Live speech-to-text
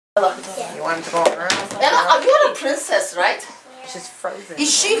You want to go around? Ella, you're a princess, right? She's frozen. Is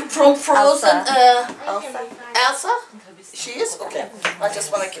she from Frozen? Elsa. Elsa? She is? Okay. I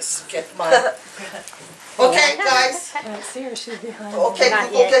just want to get my... Okay, guys. I don't see her. She's behind. Okay, Not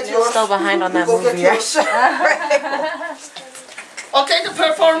go yet. get You're yours. still behind on that Go movie. get yours. Okay, the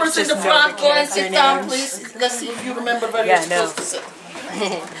performers in the front, go and sit down, please. Let's see if you remember where you're supposed to sit.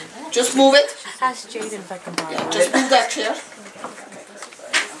 Just move it. Ask Jaden if I can borrow it. Just move that chair.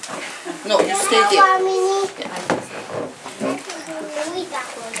 No, you stay there.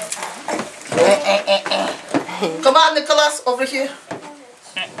 Come on, Nicholas, over here.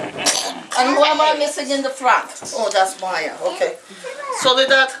 And who am I missing in the front? Oh, that's Maya. Okay.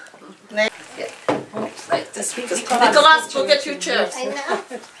 Soledad. Like this. Nicholas, go get your chairs.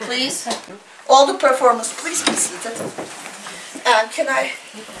 Please. All the performers, please be seated. And can I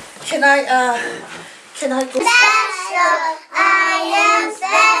go? Special, I am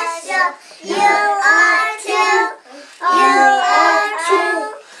special. You are too. You are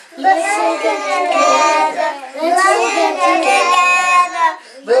too. Let's sing it together. Let's sing it together.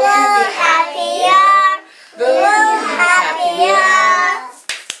 We'll be happier. We'll be happier.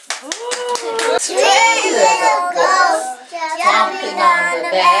 Three little ghosts jumping on the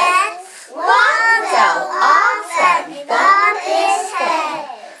bed. One fell off and bumped his head.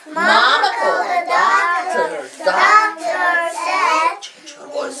 Mama called the doctor. Doctor said, Change your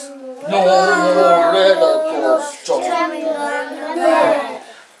voice. No more little ghosts jumping on the bed.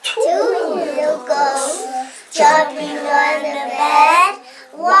 Two little ghosts jumping on the bed.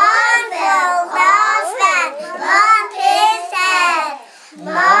 One fell off and bumped his head.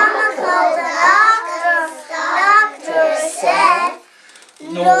 Mama called the doctor. Doctor said,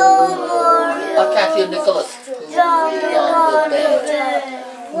 no more I can't hear Nicholas. jumping on the bed.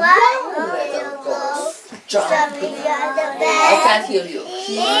 One Little ghost jumping jumping. on the I bed. can't hear you.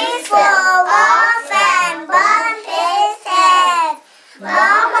 He fell off and bumped his head.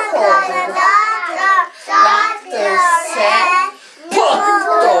 Mama called the doctor. Doctor said, Put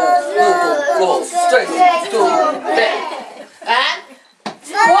those little ghosts straight to bed. And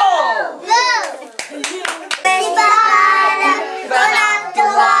whoa! Run up the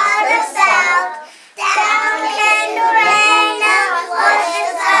water spout. Down came the rain and washed the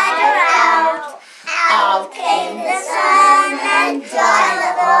cider out. Out came the sun and dried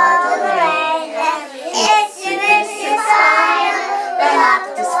up all the rain. Itsy bitsy spider ran up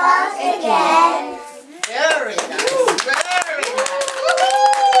the spout again. Very nice. Very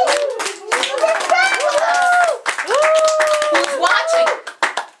nice. Who's watching?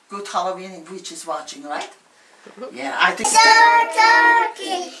 Good Halloween Witch is watching, right? Yeah, I think.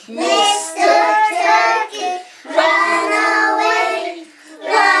 Mr. Turkey, run away,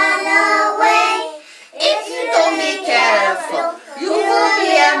 run away. If you don't be careful, you will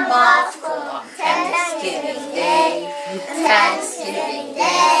be a moth on Thanksgiving Day. Thanksgiving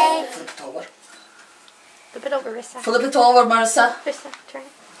Day. Flip it over. Flip it over, Rissa. Flip it over, Marissa. Rissa, turn it.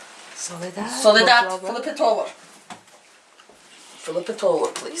 Soledad. Soledad, flip it over. Flip it over,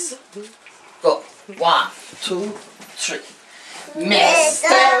 please. Go. 1, 2, 3.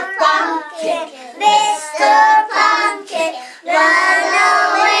 Mr. Pumpkin, Mr. Pumpkin, run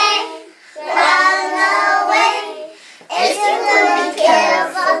away, run away. If you don't be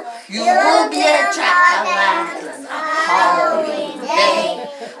careful, You will be a jack-o'-lantern on Halloween Day.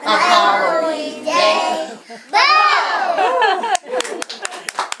 On Halloween Day.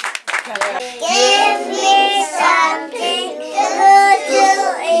 give me something good to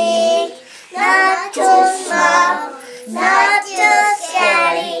eat, not too small, not too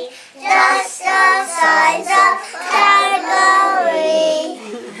scary, just the size of calorie.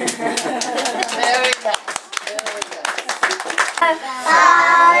 Very nice. Very nice.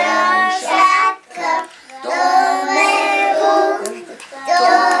 Fire shaker, dormevu,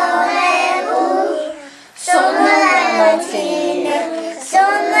 sono le mattine,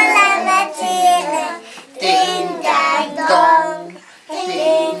 ding dang dong,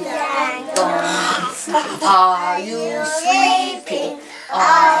 ding dang dong. Are you sleeping?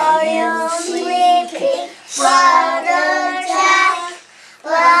 Are you sleeping, Brother Jack,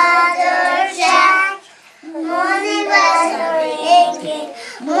 Brother Jack? Morning bells are ringing,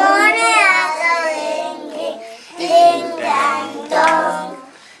 morning bells are ringing, ding dang dong,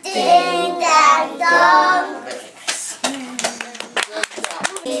 ding dang dong.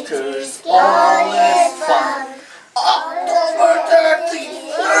 Teachers always fun. October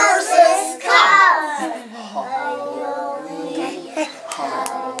 31st is come. Halloween,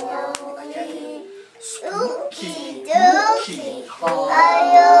 Halloween, spooky, dooky,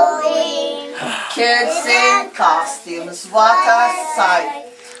 Halloween. Kids in costumes, what a sight.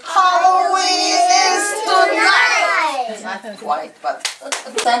 Halloween is tonight. Not quite, but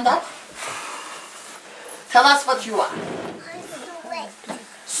stand up. Tell us what you are.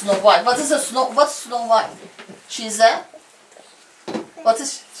 Snow White. What is a Snow? What's Snow White? She's a. What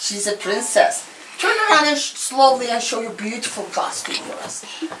is? She's a princess. Turn around and slowly and show your beautiful costume for us.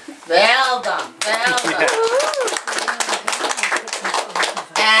 Well done. Well done.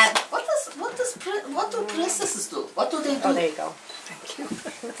 And what do princesses do? What do they do? Oh, there you go. Thank you.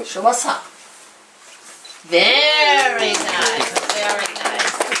 Show us how. Very nice. Very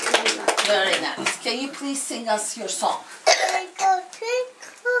nice. Very nice. Can you please sing us your song? Twinkle,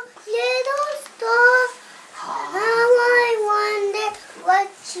 twinkle, little star, how I wonder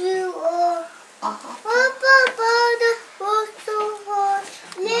what you are. Up above the world so high,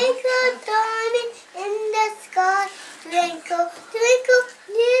 like a diamond in the sky. Twinkle, twinkle,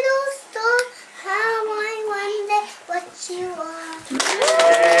 little star, how I wonder what you are.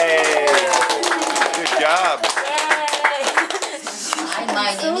 Yay! Good job. Hi, my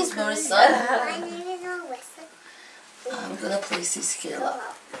name is Marissa. My name is Alyssa. I'm gonna play Scale.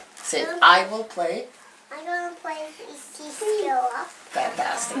 Say, I will play. I'm gonna play Scale.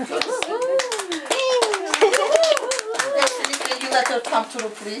 Fantastic. Good. Actually, can you let her come through,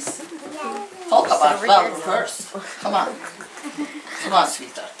 please? Talk about well first. Come on. Come on,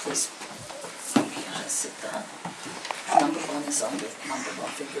 sweetheart, please. Come here and sit down. Number one is on the number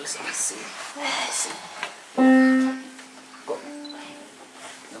one finger, so let's see. Let's see. Go.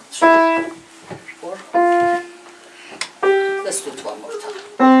 No, 3, 4. Let's do it one more time.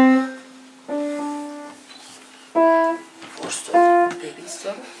 First baby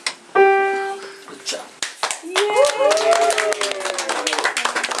step. Good job.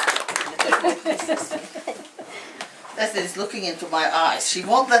 Leslie is looking into my eyes. She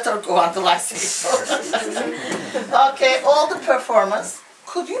won't let her go until I say so. Okay, all the performers,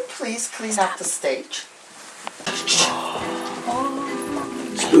 could you please clean up the stage?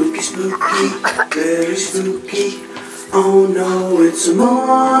 Spooky, spooky, very spooky. Oh no, it's a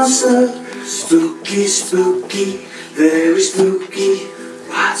monster. Spooky, spooky, very spooky.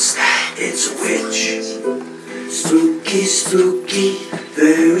 What's that? It's a witch. Spooky, spooky,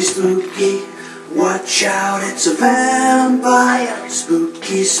 very spooky. Watch out, it's a vampire.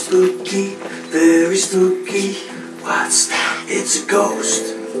 Spooky, spooky, very spooky. What's that? It's a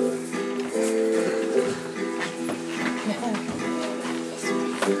ghost.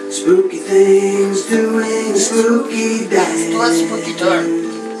 Spooky things doing a spooky dance. Do a spooky turn.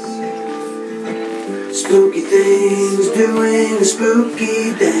 Spooky things doing a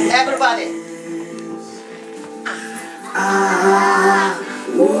spooky dance. Everybody. Ah,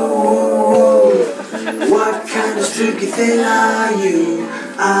 whoa, what kind of spooky thing are you?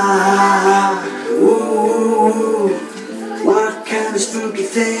 Ah, whoa, what kind of spooky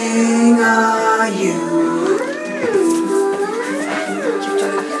thing are you?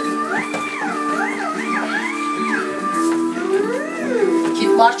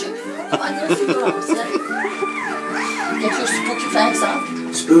 Keep marching. I'm gonna see your arms. Get your spooky fangs out.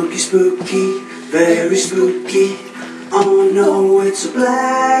 Spooky, spooky, very spooky. Oh no, it's a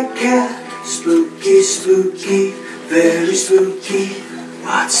black cat. Spooky, spooky, very spooky.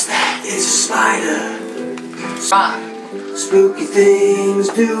 What's that? It's a spider. Spooky things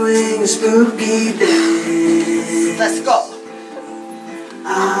doing a spooky dance. Let's go.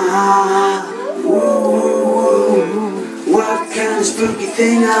 Ah, woo, what kind of spooky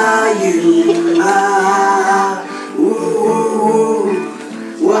thing are you? Ah, woo,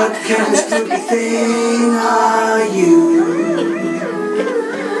 what kind of spooky thing are you?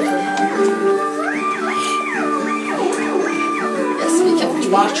 Yes, we can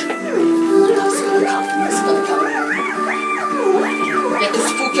march. It's gonna come. It's gonna come. Get to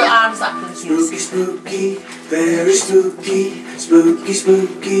spook your arms up. Spooky, spooky, very spooky. Spooky,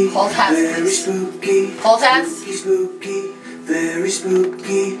 spooky, Hold hands, very please. spooky. Hold hands. Spooky, spooky, very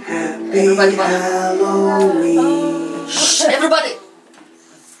spooky. Happy Everybody, Halloween. Shh, everybody.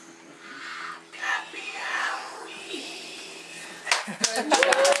 Happy Halloween.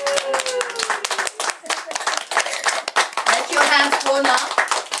 Let your hands go now.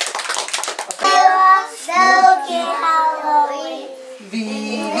 Spooky Halloween. We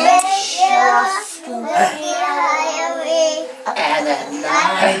wish you a Spooky Halloween. and a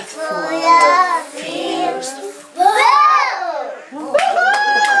night full of fears.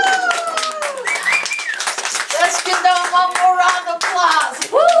 Let's give them one more round of applause.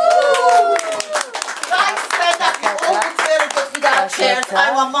 Woo! Guys, stand up. You all look very good without chairs. I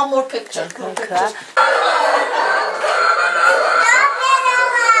want one more picture.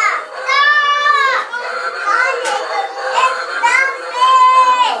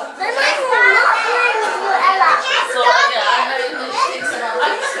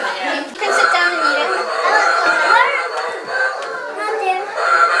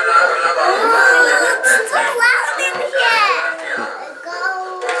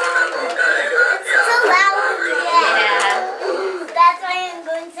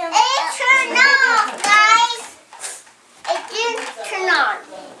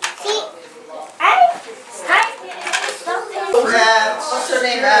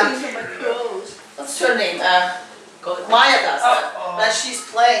 name? What's her name? Maya does that. When she's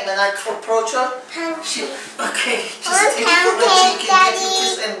playing, when I approach her, she okay, just take it from the cheek and give me a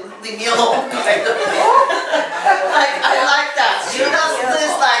kiss and leave me alone. I like that. She does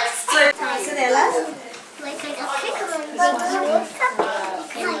this like straight. Like I got pickling, but you woke up.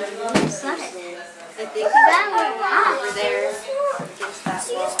 I think over there against that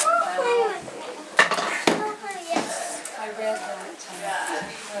wall. I read that.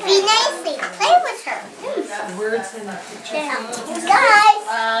 Be nicely, play with her. Words in the picture. You guys.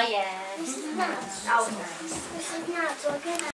 Oh, yeah. This is not so good.